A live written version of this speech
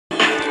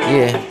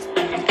Yeah.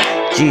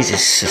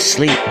 Jesus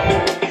asleep.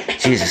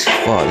 Jesus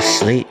fall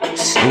asleep.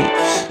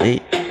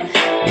 Sleep.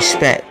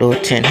 Respect,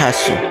 Lord 10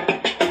 hustle.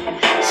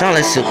 Sound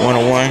like Silk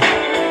 101.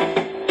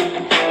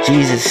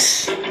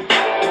 Jesus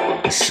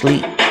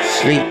asleep.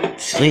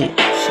 Sleep.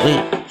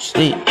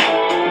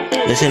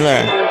 Listen,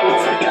 learn.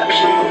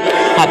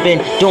 I've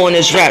been doing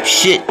this rap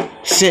shit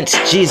since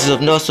Jesus of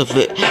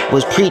Nazareth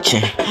was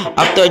preaching.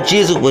 I thought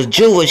Jesus was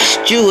Jewish.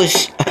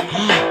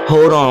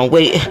 Hold on,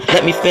 wait,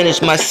 let me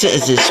finish my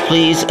sentences,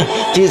 please.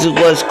 Jesus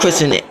was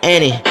christened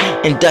Annie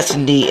and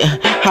Destiny.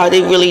 How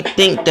they really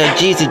think that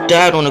Jesus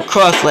died on the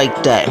cross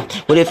like that?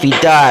 What if he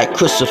died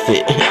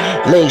crucified?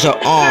 Legs or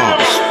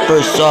arms,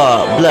 first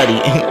saw bloody.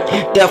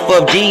 Death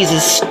of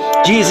Jesus.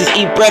 Jesus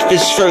eat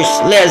breakfast first,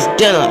 last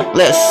dinner,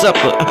 last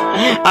supper.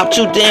 I'm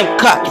too damn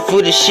cocky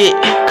for this shit.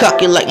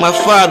 Cocky like my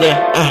father.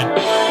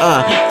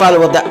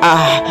 Father of the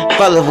eye,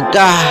 father of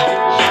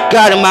God.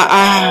 God in my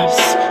eyes.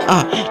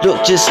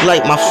 Look just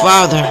like my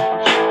father.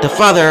 The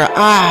father of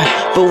I.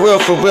 For real.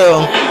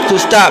 To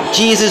stop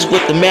Jesus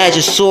with the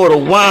magic sword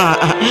of wine.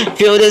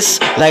 Feel this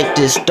like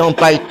this, don't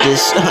bite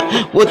this.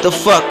 What the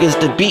fuck is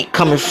the beat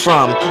coming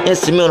from?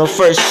 Instrumental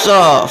first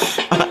off.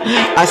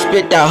 I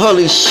spit that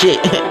holy shit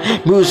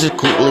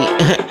musically.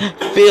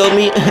 Feel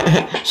me?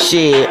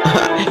 Shit.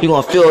 You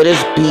gonna feel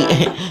this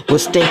beat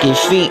with stinky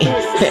feet.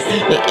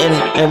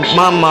 And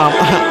my mom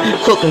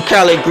cooking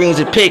collard greens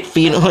and pig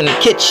feet on the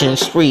kitchen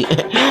street.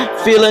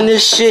 Feeling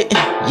this shit?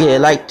 Yeah,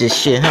 like this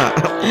shit, huh?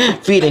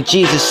 Feeding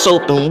Jesus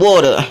soap and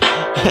water.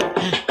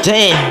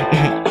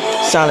 Damn.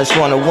 Silence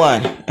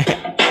 101.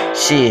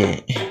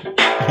 Shit.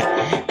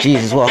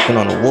 Jesus walking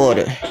on the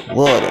water.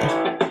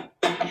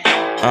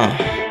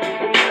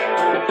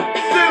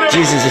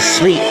 Jesus is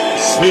sleep.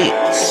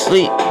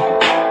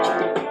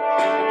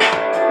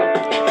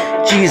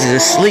 Jesus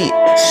is sleep.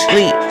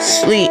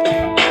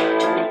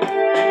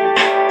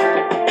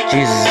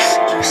 Jesus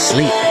is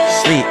sleep.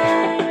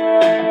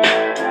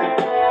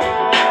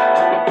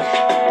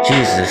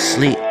 Jesus is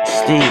sleep.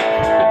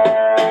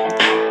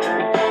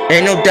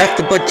 Ain't no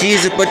doctor but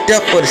Jesus, but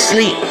death for the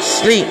sleep.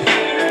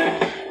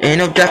 Ain't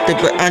no doctor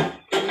but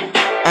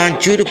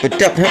Aunt Judah, but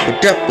death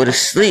for the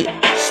sleep.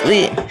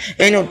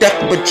 Ain't no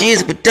doctor but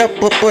Jesus, but death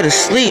for the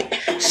sleep.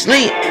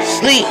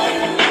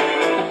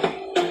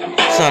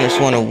 Silence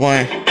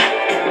 101.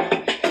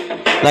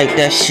 Like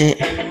that shit?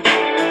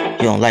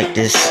 You don't like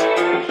this?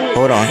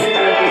 Hold on.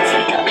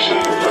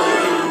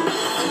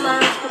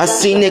 I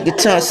see nigga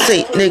trying to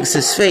say niggas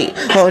is fake.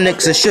 All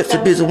niggas are strips, so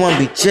busy wanna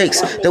be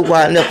jakes. That's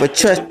why I never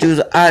trust dudes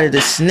out of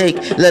the snake.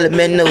 Let a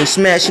man know he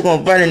smash, he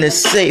gon' run in the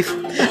safe.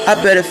 I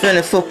better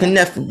finish for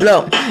connect for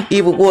blow.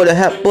 Evil water,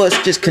 hot bus,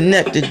 just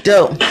connect the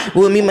dope.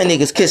 With me, my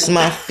niggas kiss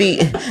my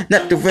feet.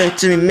 Not the rent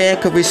to me, man,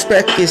 cause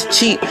respect is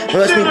cheap.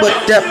 Rush me,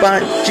 but up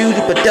Aunt Judy,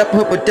 but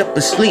up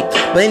asleep.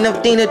 But ain't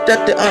nothing that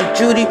Dr. Aunt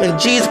Judy and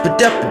Jesus, but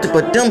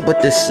dumb,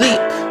 but the sleep.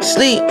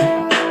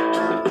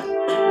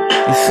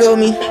 You feel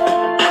me?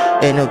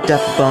 Ain't no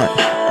death but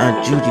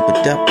Aunt Judy,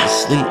 but death but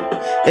sleep.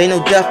 Ain't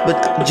no death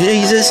but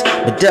Jesus,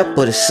 but death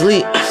but a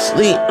sleep.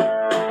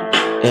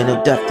 Ain't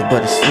no death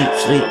but a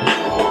sleep.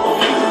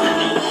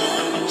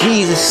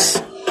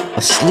 Jesus,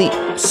 asleep.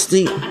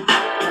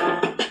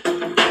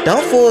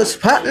 Don't force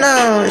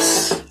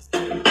partners.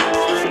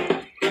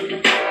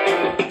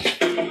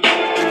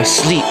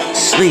 Asleep.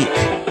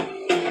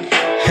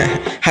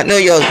 I know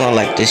y'all gonna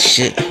like this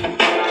shit.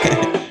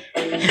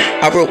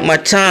 I broke my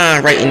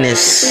time writing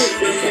this.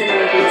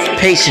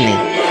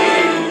 Patiently.